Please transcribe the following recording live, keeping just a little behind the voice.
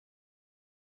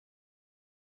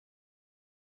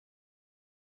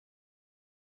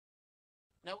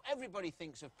Now, everybody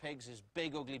thinks of pigs as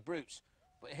big, ugly brutes,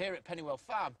 but here at Pennywell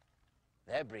Farm,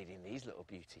 they're breeding these little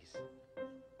beauties.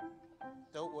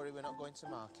 Don't worry, we're not going to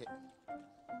market.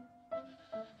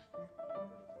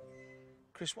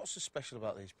 Chris, what's so special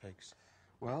about these pigs?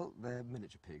 Well, they're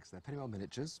miniature pigs. They're Pennywell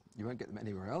miniatures. You won't get them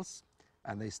anywhere else,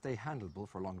 and they stay handleable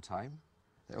for a long time.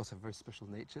 They also have very special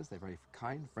natures. They're very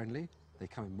kind, friendly. They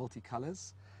come in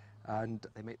multicolours, and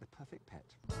they make the perfect pet.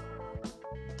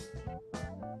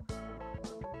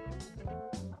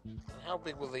 How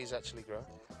big will these actually grow?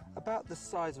 About the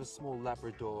size of a small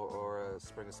Labrador or a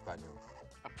Springer Spaniel.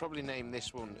 I'd probably name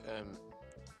this one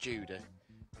Judy.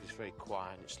 It's very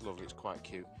quiet and it's lovely, it's quite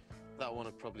cute. That one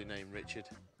I'd probably name Richard.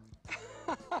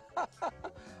 All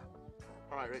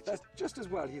right, Richard. That's just as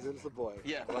well, he's a little boy.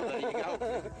 Yeah, well, there you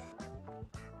go.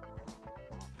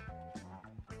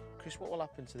 Chris, what will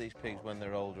happen to these pigs when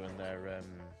they're older and they're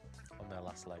on their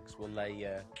last legs? Will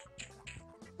they...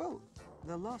 Well,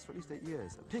 they'll last for at least 8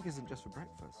 years. A pig isn't just for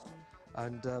breakfast.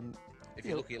 And, if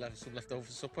you're lucky, you'll have some left over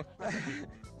for supper.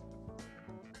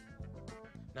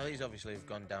 Now, these obviously have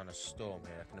gone down a storm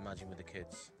here, I can imagine, with the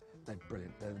kids. They're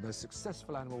brilliant. They're the most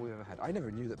successful animal we've ever had. I never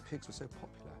knew that pigs were so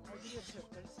popular.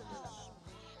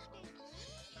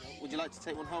 Would you like to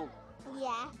take one home?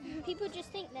 Yeah. People just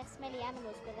think they're smelly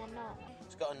animals, but they're not.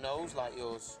 It's got a nose like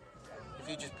yours. If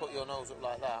you just put your nose up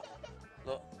like that,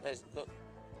 look, look.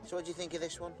 So what do you think of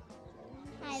this one?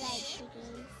 I like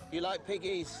piggies. You like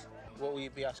piggies? What will you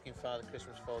be asking Father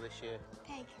Christmas for this year?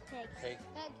 Pig. Pig. Pig.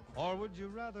 Pig. Or would you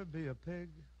rather be a pig?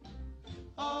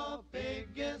 A pig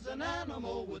is an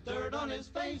animal with dirt on his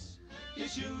face.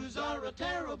 His shoes are a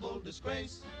terrible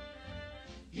disgrace.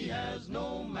 He has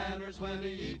no manners when he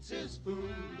eats his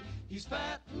food. He's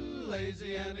fat and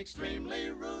lazy and extremely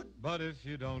rude. But if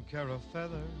you don't care a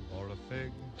feather or a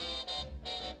fig,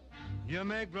 you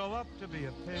may grow up to be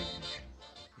a pig.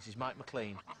 This is Mike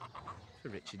McLean for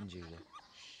Richard and Judy.